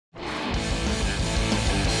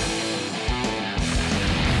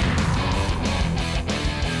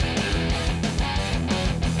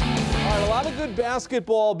good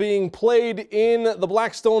basketball being played in the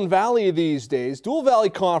Blackstone Valley these days. Dual Valley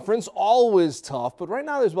Conference, always tough, but right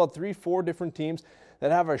now there's about 3-4 different teams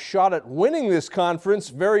that have a shot at winning this conference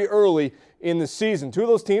very early in the season. Two of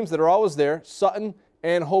those teams that are always there, Sutton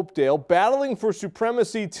and Hopedale, battling for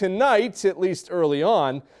supremacy tonight, at least early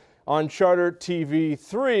on Charter TV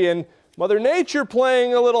 3. And Mother Nature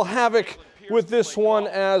playing a little havoc with this one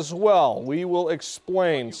as well. We will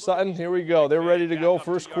explain. Sutton, here we go. They're ready to go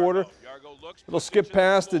first quarter. Little skip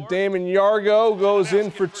pass to Damon Yargo, goes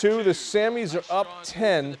in for two. The Sammies are up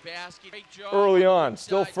 10 early on.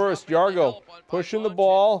 Still first, Yargo pushing the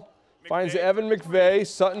ball, finds Evan McVeigh.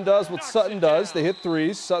 Sutton does what Sutton does. They hit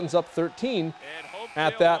threes. Sutton's up 13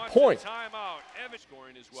 at that point.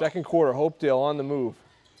 Second quarter, Hopedale on the move.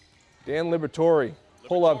 Dan Liberatore,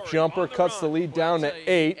 pull-up jumper, cuts the lead down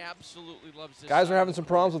to 8. Guys are having some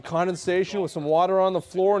problems with condensation, with some water on the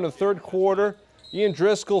floor in the third quarter. Ian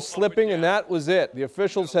Driscoll slipping, and that was it. The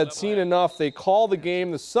officials had seen enough. They called the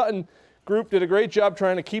game. The Sutton group did a great job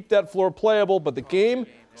trying to keep that floor playable, but the game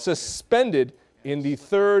suspended in the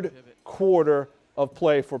third quarter of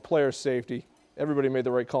play for player safety. Everybody made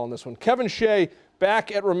the right call on this one. Kevin Shea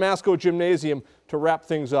back at Ramasco Gymnasium to wrap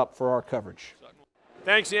things up for our coverage.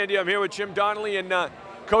 Thanks, Andy. I'm here with Jim Donnelly. And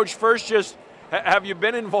Coach, first, just have you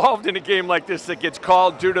been involved in a game like this that gets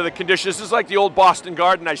called due to the conditions? This is like the old Boston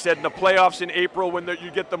Garden, I said, in the playoffs in April when you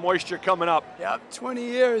get the moisture coming up. Yep, 20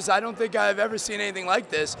 years. I don't think I've ever seen anything like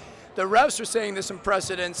this. The refs are saying there's some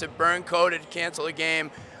precedents that burn coded, cancel a game,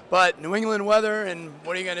 but New England weather, and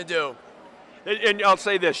what are you going to do? And I'll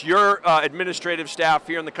say this, your administrative staff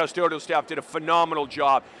here and the custodial staff did a phenomenal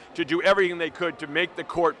job to do everything they could to make the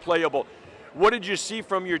court playable. What did you see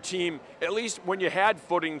from your team, at least when you had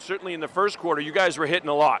footing, certainly in the first quarter? You guys were hitting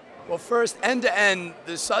a lot. Well, first, end-to-end,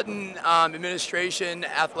 the Sutton administration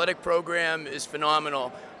athletic program is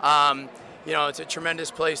phenomenal. You know, it's a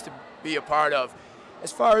tremendous place to be a part of.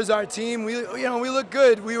 As far as our team, we look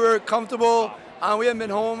good. We were comfortable. We haven't been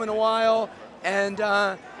home in a while, and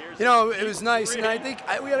you know, it was nice. And I think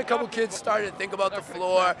we had a couple kids started to think about the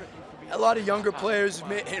floor. A lot of younger players,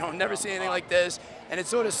 never seen anything like this, and it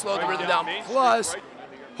sort of slowed the rhythm down. Plus,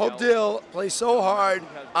 Hopedale plays so hard,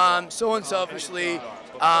 so unselfishly,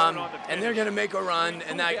 and they're going to make a run,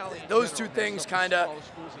 and those two things kind of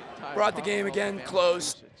brought the game again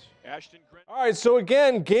close. All right, so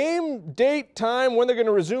again, game date time, when they're going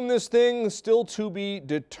to resume this thing, still to be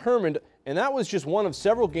determined. And that was just one of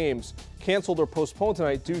several games canceled or postponed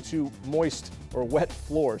tonight due to moist or wet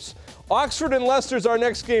floors. Oxford and Leicester's our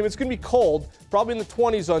next game. It's going to be cold, probably in the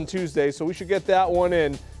 20s on Tuesday, so we should get that one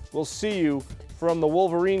in. We'll see you from the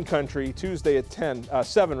Wolverine country Tuesday at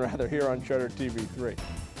 7 here on Charter TV 3.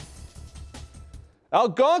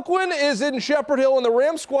 Algonquin is in Shepherd Hill, and the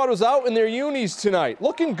Ram squad was out in their unis tonight.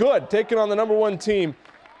 Looking good, taking on the #1 team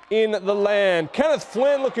in the land. Kenneth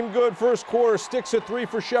Flynn looking good first quarter, sticks at 3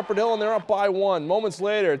 for Shepherd Hill, and they're up by 1. Moments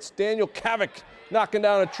later, it's Daniel Kavik knocking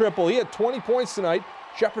down a triple. He had 20 points tonight.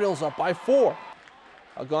 Shepherd Hill's up by 4.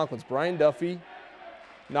 Algonquin's Brian Duffy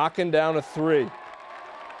knocking down a 3.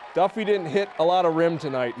 Duffy didn't hit a lot of rim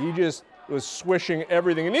tonight. He just was swishing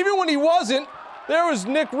everything. And even when he wasn't, there was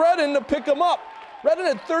Nick Redden to pick him up. Redden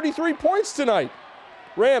had 33 points tonight.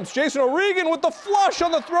 Rams, Jason O'Regan with the flush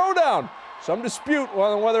on the throwdown. Some dispute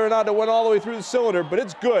on whether or not it went all the way through the cylinder, but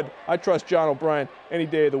it's good. I trust John O'Brien any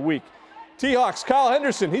day of the week. T-Hawks, Kyle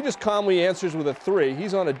Henderson, he just calmly answers with a 3.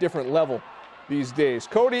 He's on a different level these days.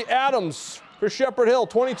 Cody Adams for Shepherd Hill,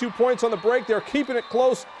 22 points on the break. They're keeping it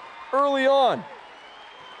close early on.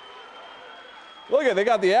 Look at, they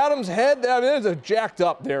got the Adams head. I mean, there's a jacked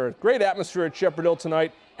up there. Great atmosphere at Shepherd Hill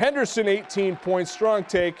tonight. Henderson, 18 points, strong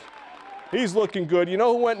take. He's looking good. You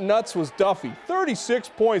know who went nuts was Duffy, 36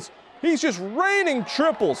 points. He's just raining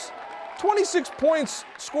triples. 26 points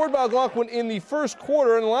scored by Algonquin in the first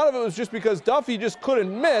quarter, and a lot of it was just because Duffy just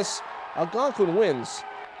couldn't miss. Algonquin wins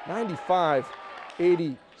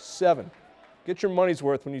 95-87. Get your money's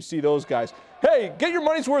worth when you see those guys. Hey, get your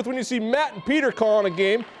money's worth when you see Matt and Peter calling a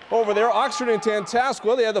game over there. Oxford and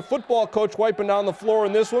Tantasqua, they had the football coach wiping down the floor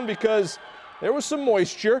in this one because there was some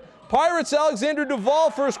moisture. Pirates, Alexander Duvall,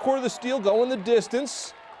 first quarter of the steal, going the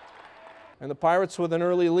distance. And the Pirates with an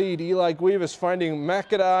early lead. Eli Guivas finding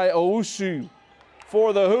Makadai Owusu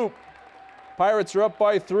for the hoop. Pirates are up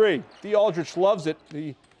by 3. Dee Aldrich loves it.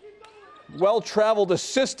 The well-traveled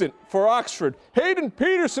assistant for Oxford. Hayden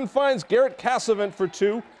Peterson finds Garrett Cassavant for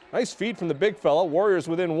 2. Nice feed from the big fella. Warriors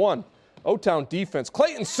within 1. O-Town defense.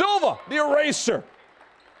 Clayton Silva, the eraser.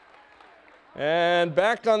 And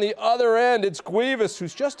back on the other end, it's Guivas,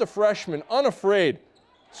 who's just a freshman, unafraid.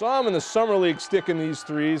 Saw him in the summer league sticking these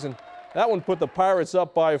threes, and That one put the Pirates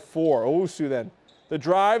up by 4. Owusu then. The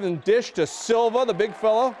drive and dish to Silva, the big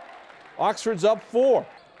fella. Oxford's up 4.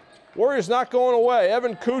 Warriors not going away.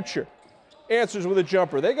 Evan Kuchar answers with a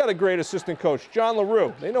jumper. They got a great assistant coach, John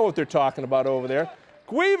LaRue. They know what they're talking about over there.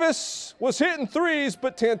 Guivas was hitting threes,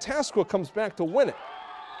 but Tantasqua comes back to win it.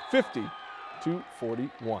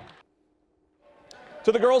 50-41.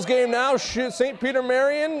 To the girls' game now, St. Peter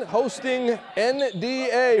Marion hosting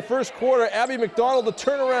NDA. First quarter, Abby McDonald, the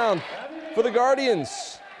turnaround for the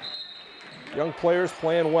Guardians. Young players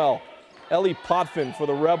playing well. Ellie Potvin for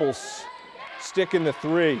the Rebels, sticking the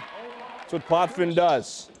 3. That's what Potvin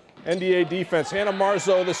does. NDA defense, Hannah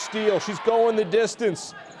Marzo, the steal. She's going the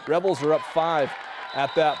distance. Rebels are up 5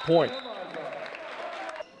 at that point.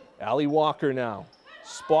 Allie Walker now.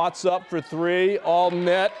 Spots up for 3, all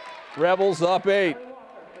net. Rebels up 8.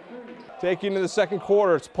 Taking to the second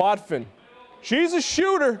quarter, it's Potvin. She's a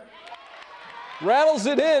shooter. Rattles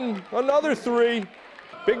it in, another 3.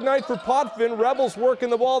 Big night for Potvin. Rebels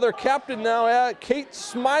working the ball. Their captain now, Kate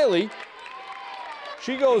Smiley.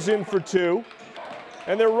 She goes in for 2.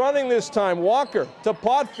 And they're running this time. Walker to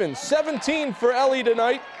Potvin. 17 for Ellie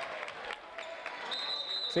tonight.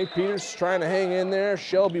 St. Peter's trying to hang in there.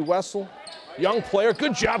 Shelby Wessel, young player.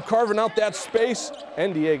 Good job carving out that space.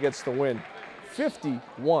 NDA gets the win.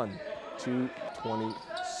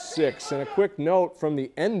 51-26. And a quick note from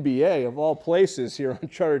the NBA, of all places, here on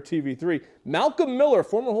Charter TV3. Malcolm Miller,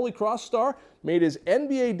 former Holy Cross star, made his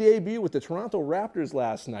NBA debut with the Toronto Raptors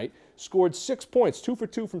last night. Scored 6 points, 2 for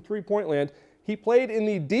 2 from three-point land. He played in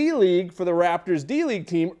the D-League for the Raptors D-League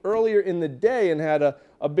team earlier in the day and had a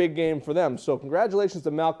big game for them. So congratulations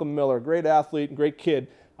to Malcolm Miller, great athlete and great kid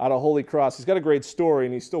out of Holy Cross. He's got a great story,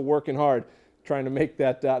 and he's still working hard trying to make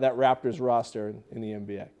that Raptors roster in the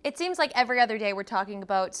NBA. It seems like every other day we're talking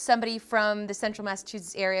about somebody from the central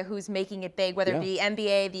Massachusetts area who's making it big, whether it be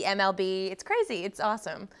NBA, the MLB. It's crazy. It's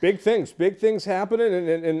awesome. Big things happening.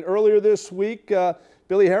 And earlier this week,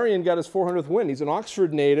 Billy Harrion got his 400th win. He's an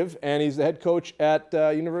Oxford native, and he's the head coach at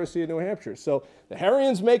University of New Hampshire. So the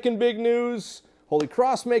Harrions making big news. Holy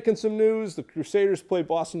Cross making some news. The Crusaders play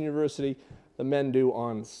Boston University. The men do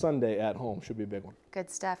on Sunday at home. Should be a big one.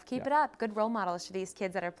 Good stuff. Keep it up. Good role models for these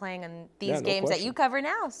kids that are playing in these games that you cover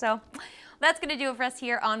now. So that's going to do it for us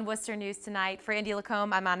here on Worcester News tonight. For Andy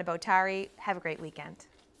Lacombe, I'm Anna Botari. Have a great weekend.